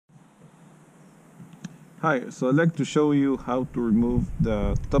Hi, so I'd like to show you how to remove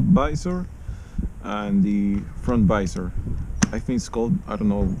the top visor and the front visor. I think it's called, I don't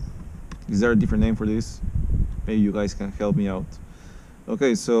know, is there a different name for this? Maybe you guys can help me out.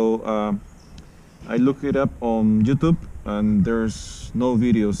 Okay, so I looked it up on YouTube and there's no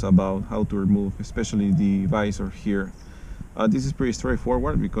videos about how to remove, especially the visor here. This is pretty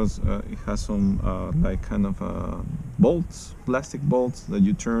straightforward because it has some like kind of bolts, plastic bolts that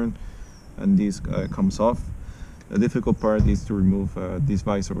you turn and this comes off. The difficult part is to remove this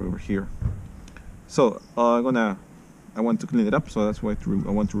visor over here. So I want to clean it up, so that's why I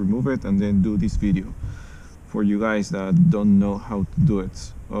want to remove it and then do this video for you guys that don't know how to do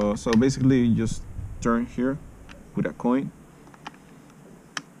it. So basically you just turn here with a coin.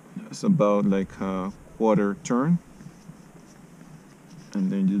 It's about like a quarter turn,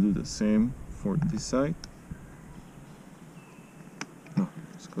 and then you do the same for this side. No,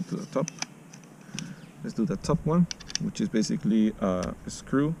 let's go to the top. Let's do the top one, which is basically a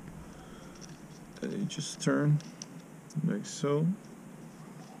screw that you just turn like so.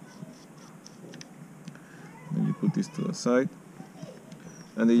 Then you put this to the side,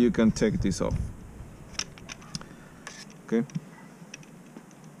 and then you can take this off. Okay,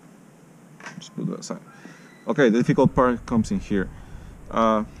 just put it aside. Okay, the difficult part comes in here.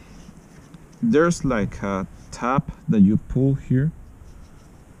 There's like a tab that you pull here.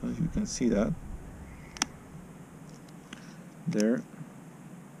 As you can see that there.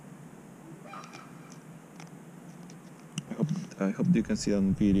 I hope you can see it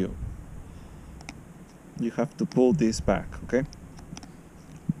on video. You have to pull this back, okay?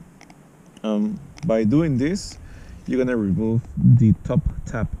 By doing this, you're gonna remove the top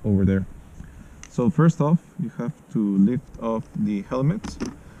tab over there. So first off, you have to lift off the helmet,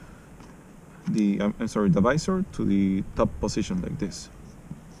 the visor to the top position like this,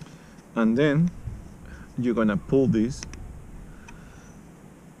 and then you're gonna pull this,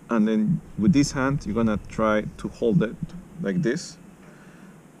 and then with this hand you're gonna try to hold it like this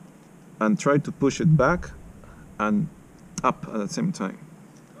and try to push it back and up at the same time,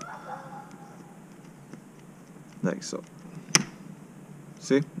 like so.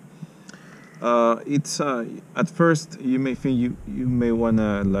 See? It's at first you may think you may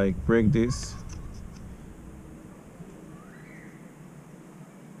wanna like break this.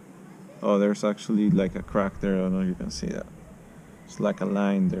 Oh, there's actually like a crack there. I don't know if you can see that. It's like a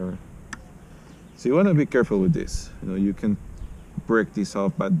line there. So you wanna be careful with this. You know, you can break this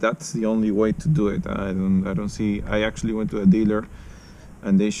off, but that's the only way to do it. I don't see. I actually went to a dealer,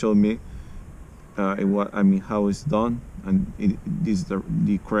 and they showed me how it's done, and this is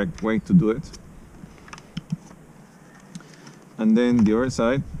the correct way to do it. And then the other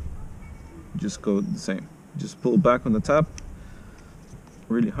side, just go the same. Just pull back on the tab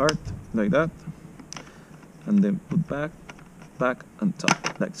really hard like that, and then put back on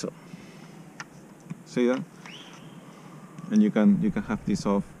top like so. See that? And you can have this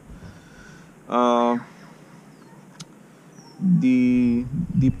off.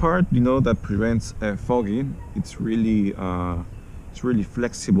 The part, you know, that prevents fogging, it's really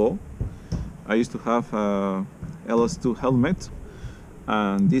flexible. I used to have a LS2 helmet,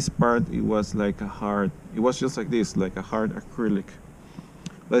 and this part, it was just like this, like a hard acrylic,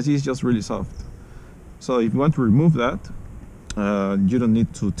 but it's just really soft. So if you want to remove that, you don't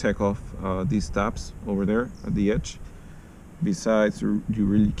need to take off these tabs over there at the edge. Besides, you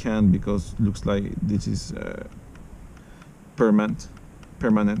really can, because it looks like this is permanent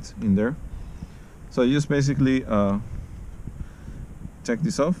in there. So you just basically take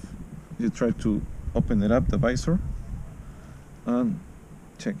this off. You try to open it up, the visor, and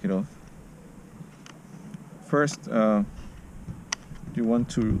take it off. First, you want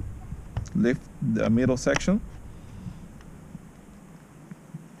to lift the middle section,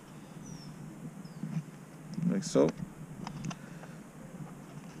 like so.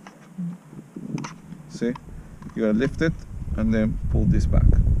 See, you gotta lift it and then pull this back.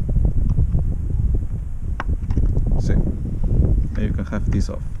 See, and you can have this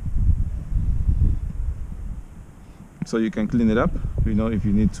off. So you can clean it up, you know, if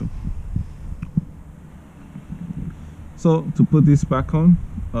you need to. So to put this back on,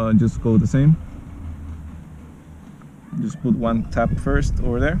 just go the same. Just put one tab first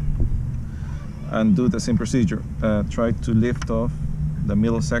over there and do the same procedure. Try to lift off the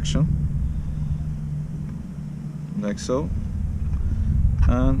middle section like so,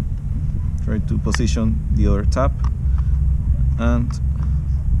 and try to position the other tab, and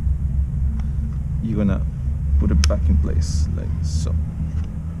you're gonna put it back in place like so.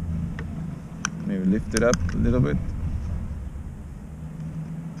 Maybe lift it up a little bit,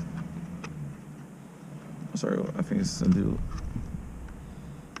 Sorry, I think it's a little,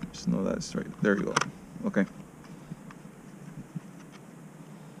 just know that straight. There you go. Okay.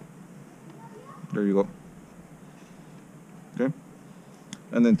 There you go. Okay.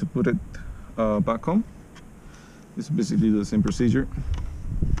 And then to put it back on, it's basically the same procedure.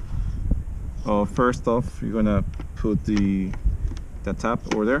 First off, you're gonna put the tab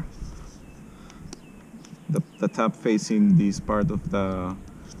over there. The tab facing this part of the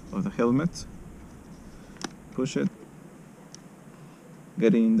helmet. Push it.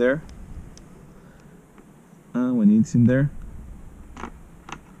 Get it in there. And when it's in there,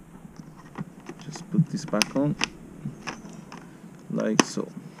 just put this back on, like so.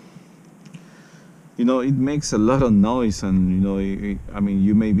 You know, it makes a lot of noise, and you know, I mean,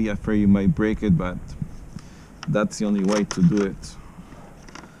 you may be afraid you might break it, but that's the only way to do it.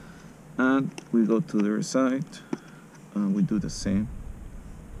 And we go to the other side, and we do the same.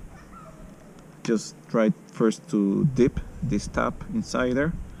 Just try first to dip this tab inside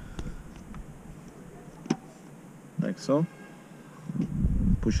there, like so.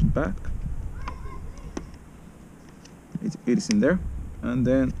 Push it back. It is in there, and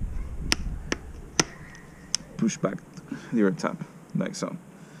then push back the other tab, like so.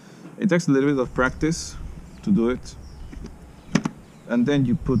 It takes a little bit of practice to do it, and then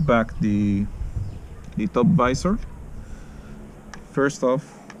you put back the top visor. First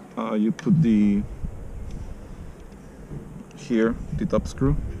off, you put the top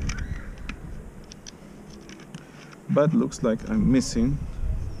screw, but looks like I'm missing.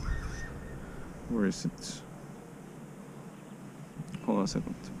 Where is it? Hold on a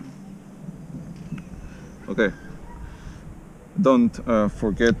second. Okay, don't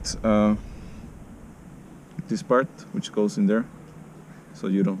forget this part which goes in there, so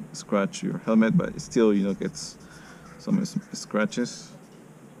you don't scratch your helmet, but it still, you know, gets some scratches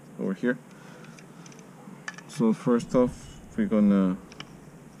over here. So first off, we're gonna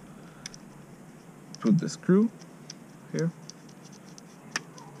put the screw here.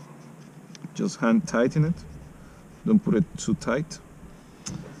 Just hand tighten it, don't put it too tight.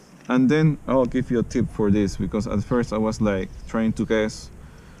 And then I'll give you a tip for this, because at first I was like trying to guess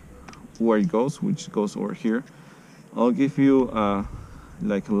where it goes, which goes over here. I'll give you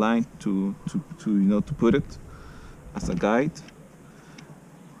like a line to you know, to put it as a guide.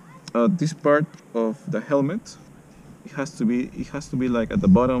 This part of the helmet, it has to be like at the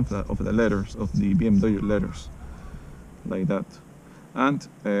bottom of the letters of the BMW letters, like that. And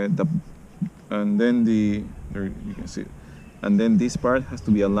then there you can see it. And then this part has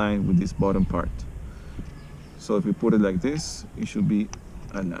to be aligned with this bottom part. So if we put it like this, it should be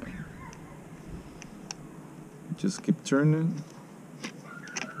aligned. Just keep turning.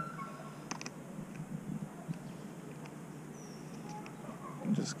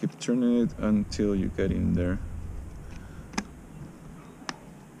 Just keep turning it until you get in there.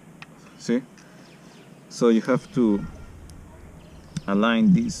 See? So you have to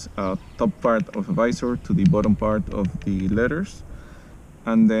align this top part of the visor to the bottom part of the letters,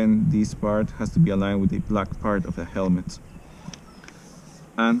 and then this part has to be aligned with the black part of the helmet.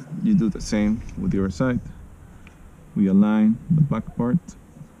 And you do the same with the other side. We align the black part,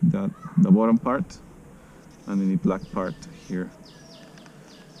 the bottom part, and then the black part here,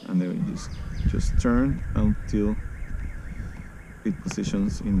 and then we just turn until it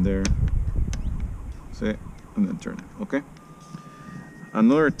positions in there. See, and then turn. Okay.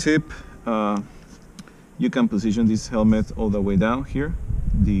 Another tip, you can position this helmet all the way down here,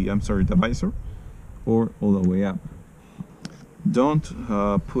 the visor, or all the way up. Don't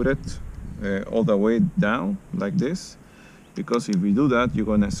put it all the way down like this, because if you do that, you're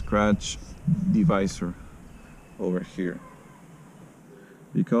gonna scratch the visor over here,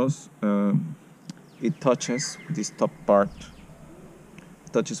 because it touches this top part,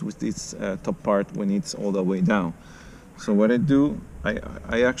 top part when it's all the way down. So what I do,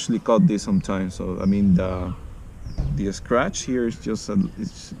 I actually cut this sometimes. So I mean, the scratch here is just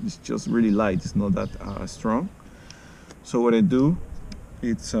it's just really light. It's not that strong. So what I do,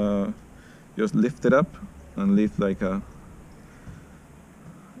 it's just lift it up and leave like a,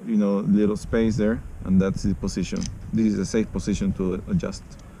 you know, little space there, and that's the position. This is a safe position to adjust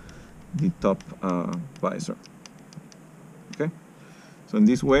the top visor. Okay. So in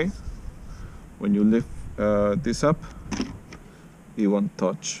this way, when you lift this up, it won't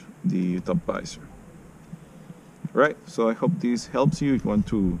touch the top visor. Right, so I hope this helps you if you want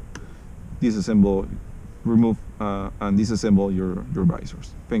to disassemble, remove and disassemble your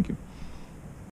visors. Thank you.